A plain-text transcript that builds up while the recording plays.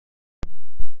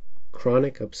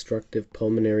chronic obstructive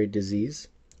pulmonary disease,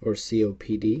 or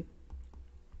COPD,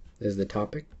 is the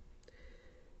topic.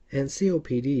 And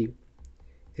COPD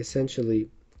essentially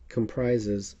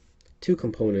comprises two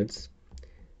components.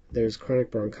 There's chronic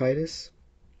bronchitis,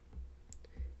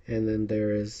 and then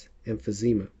there is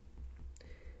emphysema.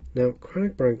 Now,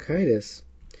 chronic bronchitis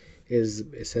is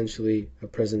essentially a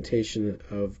presentation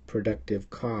of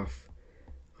productive cough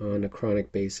on a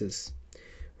chronic basis,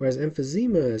 whereas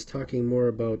emphysema is talking more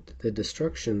about the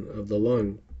destruction of the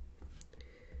lung,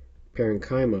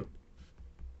 parenchyma.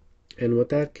 And what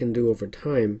that can do over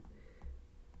time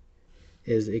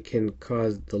is it can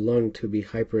cause the lung to be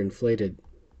hyperinflated.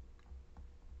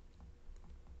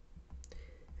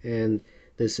 And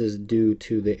this is due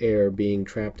to the air being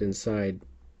trapped inside.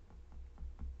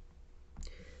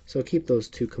 So keep those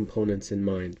two components in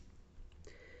mind.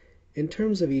 In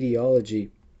terms of etiology,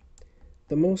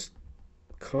 the most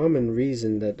common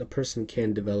reason that a person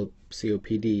can develop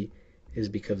COPD is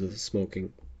because of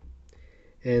smoking.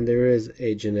 And there is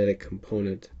a genetic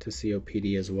component to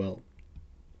COPD as well.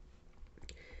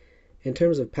 In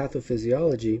terms of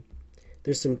pathophysiology,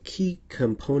 there's some key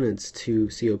components to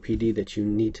COPD that you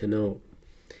need to know.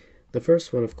 The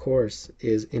first one, of course,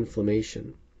 is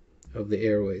inflammation of the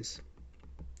airways.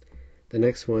 The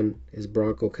next one is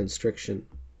bronchoconstriction.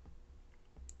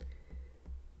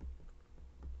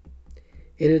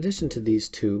 In addition to these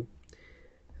two,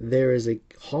 there is a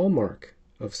hallmark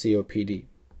of COPD,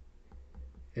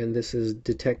 and this is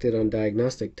detected on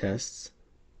diagnostic tests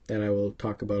that I will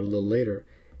talk about a little later,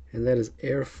 and that is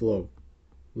airflow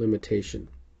limitation.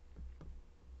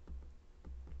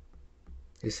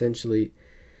 Essentially,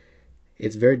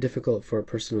 it's very difficult for a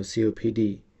person with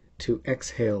COPD to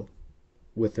exhale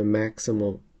with a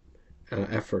maximal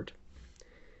effort.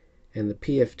 And the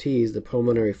PFTs, the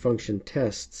pulmonary function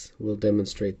tests, will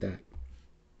demonstrate that.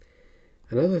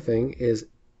 Another thing is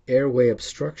airway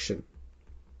obstruction.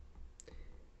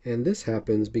 And this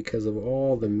happens because of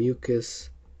all the mucus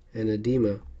and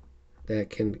edema that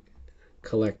can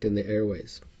collect in the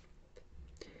airways.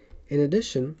 In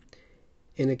addition,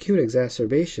 in acute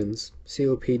exacerbations,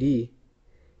 COPD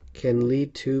can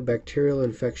lead to bacterial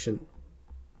infection.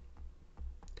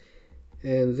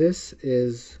 And this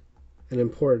is an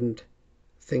important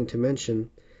thing to mention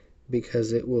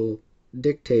because it will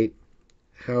dictate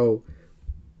how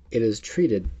it is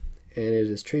treated, and it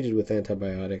is treated with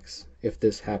antibiotics if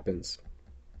this happens.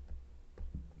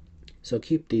 So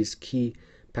keep these key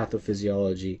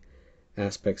pathophysiology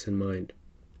aspects in mind.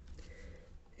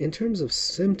 In terms of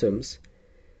symptoms,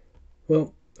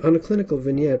 well, on a clinical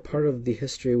vignette, part of the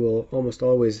history will almost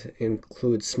always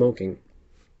include smoking.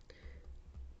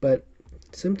 But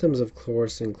symptoms, of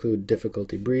course, include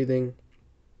difficulty breathing,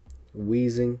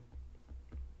 wheezing,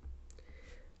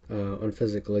 on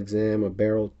physical exam, a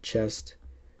barrel chest,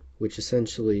 which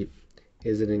essentially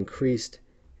is an increased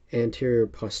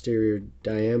anterior-posterior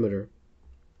diameter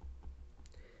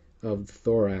of the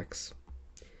thorax.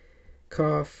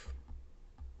 Cough,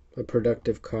 a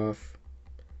productive cough,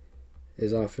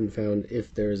 is often found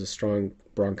if there is a strong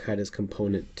bronchitis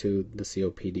component to the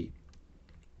COPD.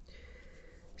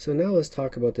 So now let's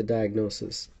talk about the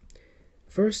diagnosis.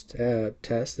 First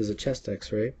test is a chest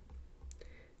x-ray,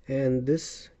 and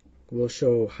this will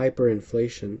show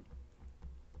hyperinflation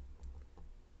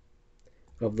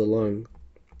of the lung,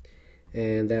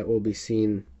 and that will be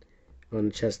seen on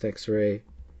the chest x-ray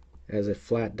as a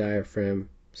flat diaphragm,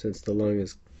 since the lung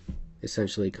is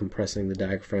essentially compressing the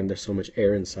diaphragm. There's so much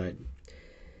air inside.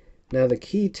 Now, the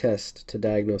key test to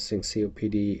diagnosing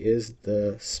COPD is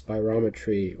the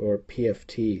spirometry, or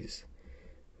PFTs,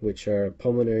 which are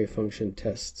pulmonary function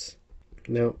tests.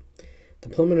 Now, the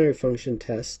pulmonary function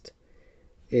test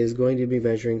is going to be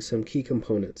measuring some key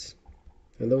components,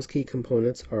 and those key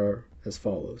components are as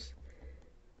follows: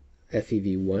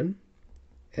 FEV1,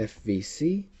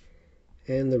 FVC,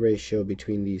 and the ratio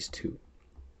between these two.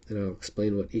 And I'll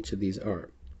explain what each of these are.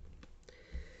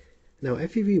 Now,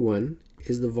 FEV1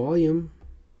 is the volume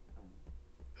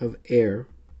of air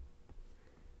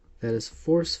that is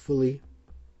forcefully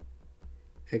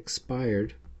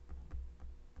expired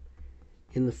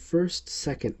in the first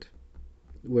second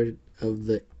of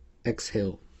the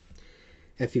exhale.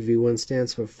 FEV1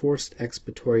 stands for forced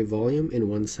expiratory volume in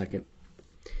 1 second.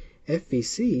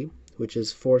 FVC, which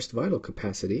is forced vital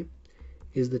capacity,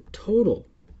 is the total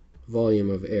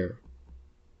volume of air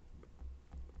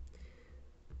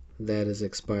that is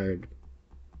expired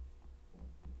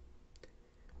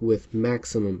with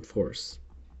maximum force.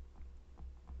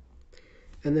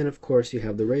 And then, of course, you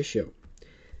have the ratio.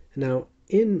 Now,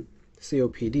 in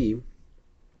COPD,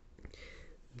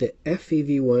 the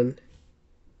FEV1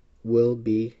 will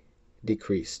be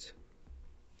decreased.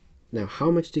 Now,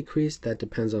 how much decreased? That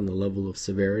depends on the level of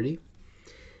severity.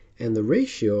 And the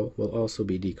ratio will also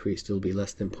be decreased. It will be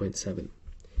less than 0.7.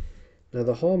 Now,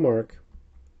 the hallmark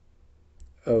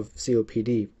of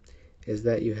COPD is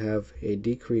that you have a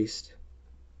decreased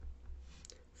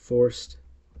forced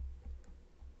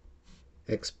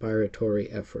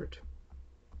expiratory effort.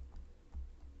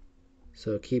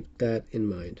 So keep that in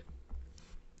mind.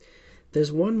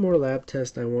 There's one more lab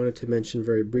test I wanted to mention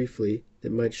very briefly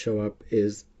that might show up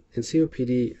is in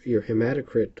COPD, your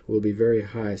hematocrit will be very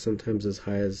high, sometimes as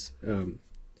high as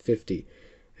 50,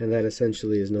 and that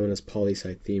essentially is known as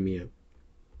polycythemia.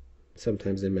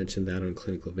 Sometimes they mention that on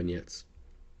clinical vignettes.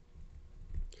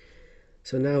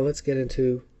 So now let's get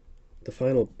into the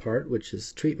final part, which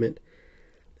is treatment.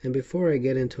 And before I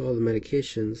get into all the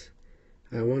medications,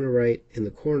 I want to write in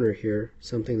the corner here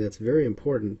something that's very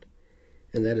important,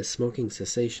 and that is smoking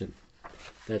cessation.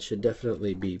 That should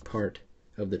definitely be part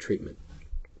of the treatment.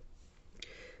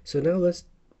 So now let's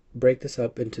break this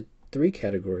up into 3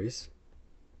 categories: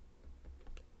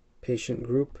 patient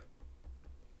group,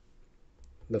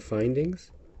 the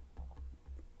findings,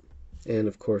 and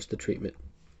of course the treatment.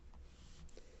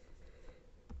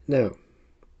 Now,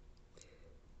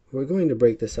 we're going to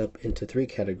break this up into 3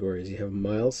 categories. You have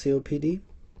mild COPD,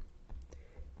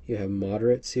 you have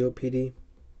moderate COPD,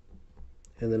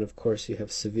 and then of course you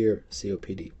have severe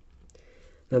COPD.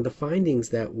 Now, the findings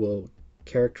that will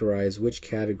characterize which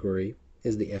category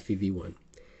is the FEV1.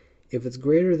 If it's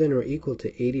greater than or equal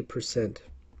to 80%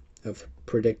 of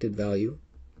predicted value,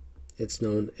 it's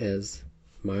known as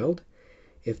mild.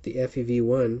 If the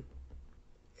FEV1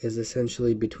 is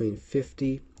essentially between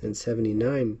 50 and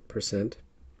 79%,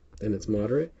 then it's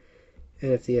moderate.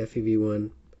 And if the FEV1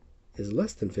 is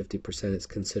less than 50%, it's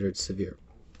considered severe.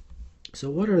 So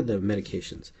what are the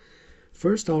medications?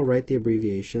 First, I'll write the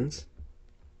abbreviations,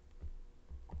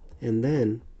 and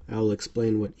then I'll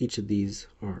explain what each of these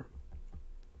are.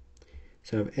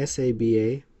 So I have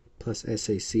SABA plus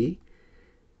SAC,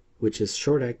 which is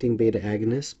short-acting beta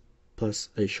agonist plus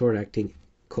a short-acting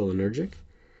cholinergic.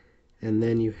 And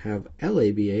then you have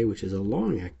LABA, which is a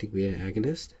long-acting beta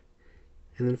agonist.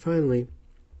 And then finally,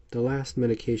 the last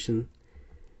medication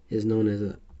is known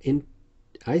as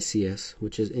ICS,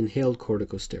 which is inhaled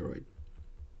corticosteroid.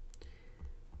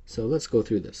 So let's go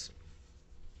through this.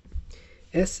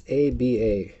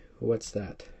 SABA, what's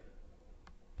that?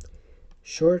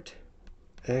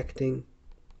 Short-acting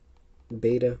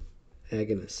beta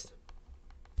agonist.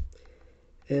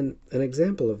 And an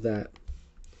example of that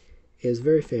is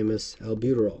very famous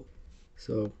albuterol.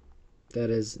 So that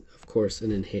is, of course,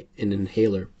 an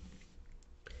inhaler.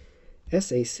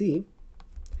 SAC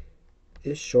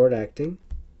is short-acting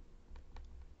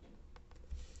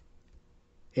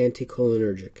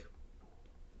anticholinergic.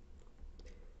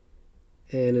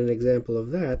 And an example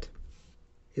of that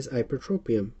is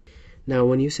ipratropium. Now,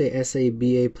 when you say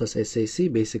SABA plus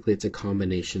SAC, basically it's a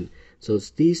combination. So it's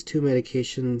these 2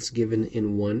 medications given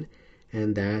in one,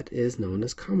 and that is known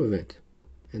as Comavent.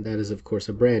 And that is, of course,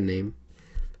 a brand name,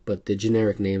 but the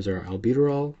generic names are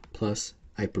albuterol plus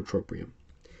ipratropium.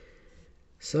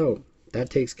 So that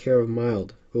takes care of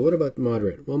mild. But what about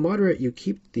moderate? Well, moderate, you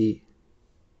keep the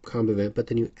Comavent, but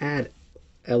then you add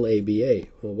LABA.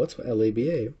 Well, what's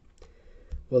LABA?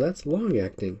 Well, that's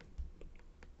long-acting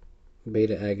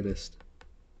beta agonist.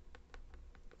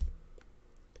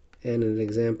 And an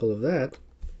example of that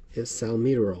is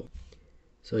salmeterol.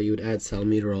 So you would add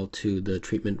salmeterol to the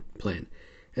treatment plan.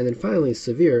 And then finally,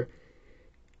 severe,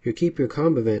 you keep your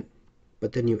Comavent,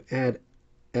 but then you add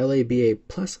LABA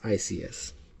plus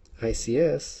ICS.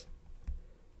 ICS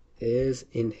is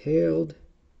inhaled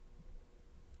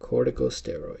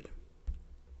corticosteroid.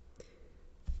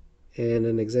 And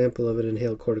an example of an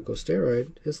inhaled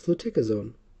corticosteroid is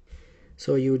fluticasone.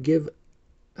 So you would give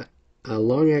a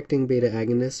long-acting beta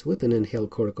agonist with an inhaled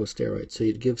corticosteroid. So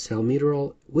you'd give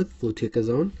salmeterol with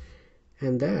fluticasone,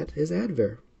 and that is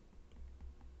Advair.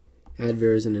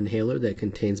 Advair is an inhaler that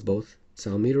contains both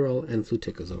salmeterol and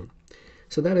fluticasone.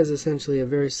 So that is essentially a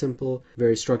very simple,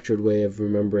 very structured way of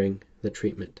remembering the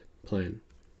treatment plan.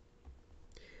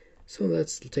 So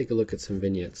let's take a look at some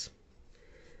vignettes.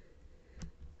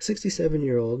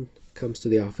 67-year-old comes to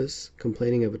the office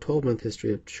complaining of a 12-month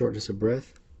history of shortness of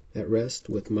breath at rest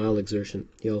with mild exertion.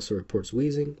 He also reports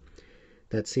wheezing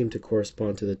that seemed to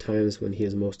correspond to the times when he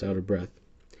is most out of breath.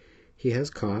 He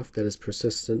has cough that is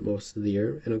persistent most of the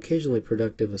year and occasionally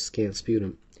productive of scant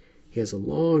sputum. He has a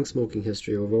long smoking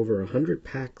history of over 100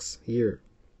 packs a year.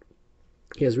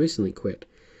 He has recently quit.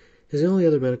 His only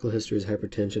other medical history is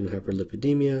hypertension and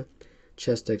hyperlipidemia.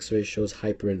 Chest x-ray shows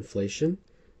hyperinflation,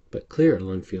 but clear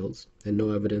lung fields, and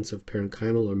no evidence of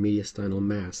parenchymal or mediastinal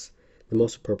mass. The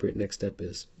most appropriate next step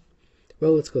is,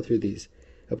 well, let's go through these.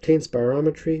 Obtain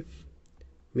spirometry,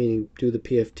 meaning do the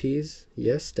PFTs.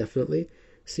 Yes, definitely.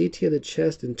 CT of the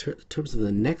chest in terms of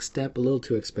the next step, a little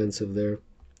too expensive there.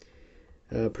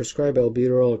 Prescribe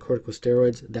albuterol or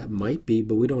corticosteroids. That might be,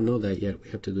 but we don't know that yet. We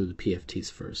have to do the PFTs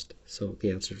first. So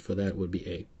the answer for that would be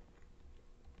A.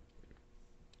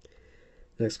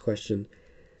 Next question.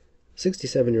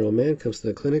 67-year-old man comes to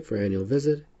the clinic for annual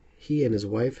visit. He and his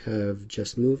wife have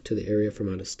just moved to the area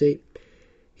from out of state.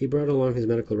 He brought along his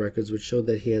medical records, which showed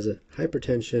that he has a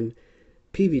hypertension,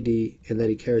 PVD, and that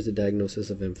he carries a diagnosis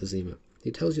of emphysema. He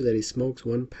tells you that he smokes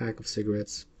 1 pack of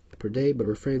cigarettes per day, but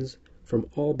refrains from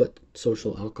all but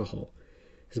social alcohol.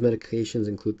 His medications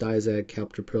include thiazide,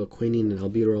 captopril, quinine, and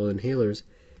albuterol inhalers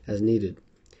as needed.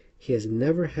 He has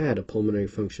never had a pulmonary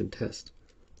function test.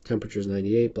 Temperature is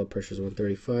 98, blood pressure is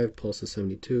 135, pulse is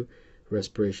 72,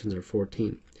 respirations are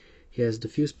 14. He has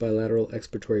diffuse bilateral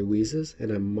expiratory wheezes and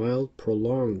a mild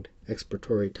prolonged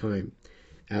expiratory time.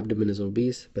 Abdomen is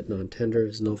obese but non-tender,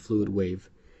 is no fluid wave.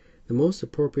 The most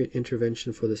appropriate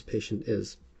intervention for this patient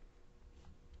is,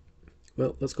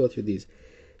 well, let's go through these.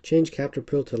 Change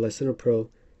captopril to lisinopril.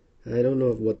 I don't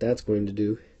know what that's going to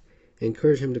do.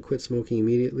 Encourage him to quit smoking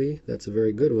immediately. That's a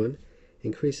very good one.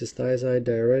 Increase his thiazide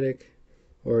diuretic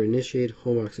or initiate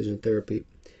home oxygen therapy.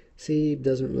 C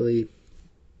doesn't really,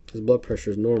 his blood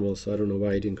pressure is normal, so I don't know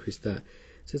why you'd increase that.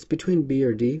 So it's between B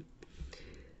or D.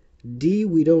 D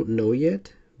we don't know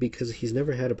yet because he's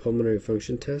never had a pulmonary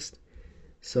function test.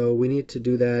 So we need to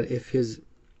do that. If his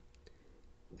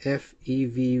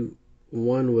FEV1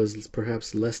 was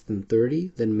perhaps less than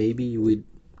 30, then maybe we'd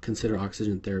consider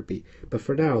oxygen therapy. But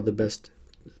for now, the best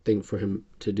thing for him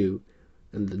to do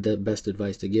and the best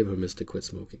advice to give him is to quit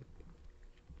smoking.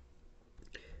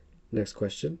 Next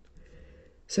question.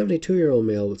 72-year-old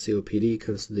male with COPD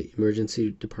comes to the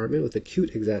emergency department with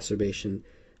acute exacerbation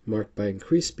marked by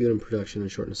increased sputum production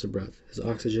and shortness of breath. His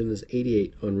oxygen is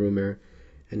 88 on room air,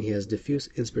 and he has diffuse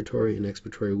inspiratory and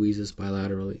expiratory wheezes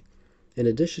bilaterally. In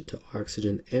addition to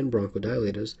oxygen and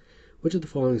bronchodilators, which of the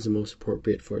following is the most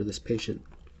appropriate for this patient?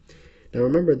 Now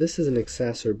remember, this is an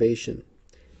exacerbation.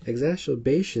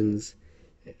 Exacerbations,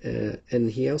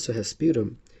 and he also has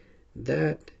sputum,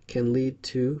 that can lead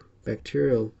to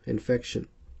bacterial infection.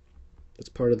 It's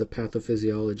part of the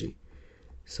pathophysiology.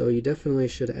 So you definitely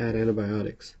should add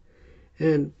antibiotics.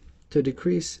 And to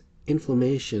decrease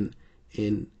inflammation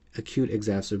in acute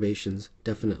exacerbations,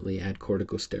 definitely add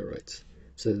corticosteroids.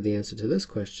 So the answer to this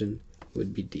question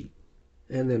would be D.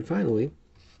 And then finally,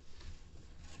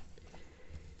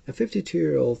 a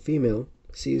 52-year-old female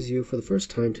sees you for the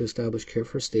first time to establish care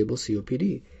for stable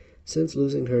COPD. Since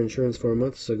losing her insurance 4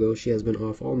 months ago, she has been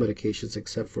off all medications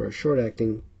except for a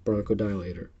short-acting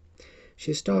bronchodilator.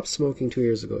 She stopped smoking 2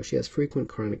 years ago. She has frequent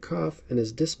chronic cough and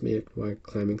is dyspneic while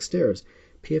climbing stairs.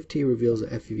 PFT reveals a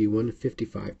FEV1 of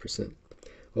 55%.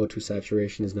 O2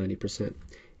 saturation is 90%.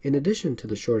 In addition to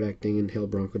the short-acting inhaled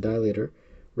bronchodilator,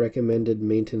 recommended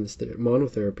maintenance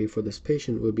monotherapy for this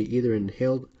patient would be either an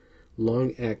inhaled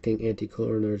long-acting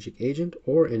anticholinergic agent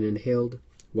or an inhaled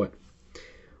what?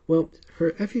 Well,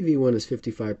 her FEV1 is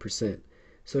 55%,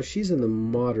 so she's in the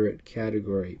moderate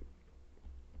category.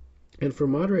 And for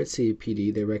moderate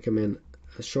COPD, they recommend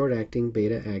a short-acting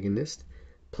beta agonist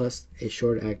plus a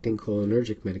short-acting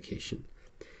cholinergic medication.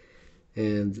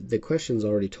 And the question's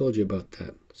already told you about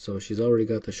that. So she's already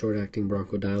got the short-acting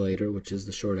bronchodilator, which is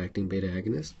the short-acting beta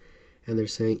agonist. And they're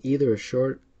saying either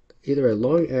a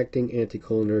long-acting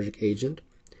anticholinergic agent,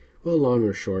 well, long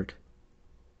or short,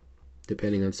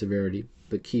 depending on severity.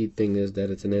 The key thing is that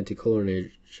it's an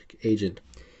anticholinergic agent.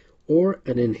 Or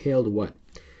an inhaled what?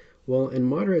 Well, in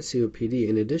moderate COPD,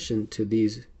 in addition to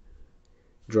these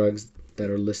drugs that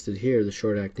are listed here, the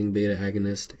short-acting beta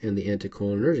agonist and the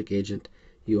anticholinergic agent,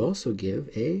 you also give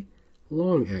a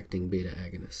long-acting beta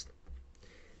agonist.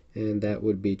 And that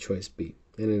would be choice B.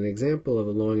 And an example of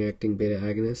a long-acting beta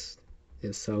agonist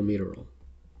is salmeterol.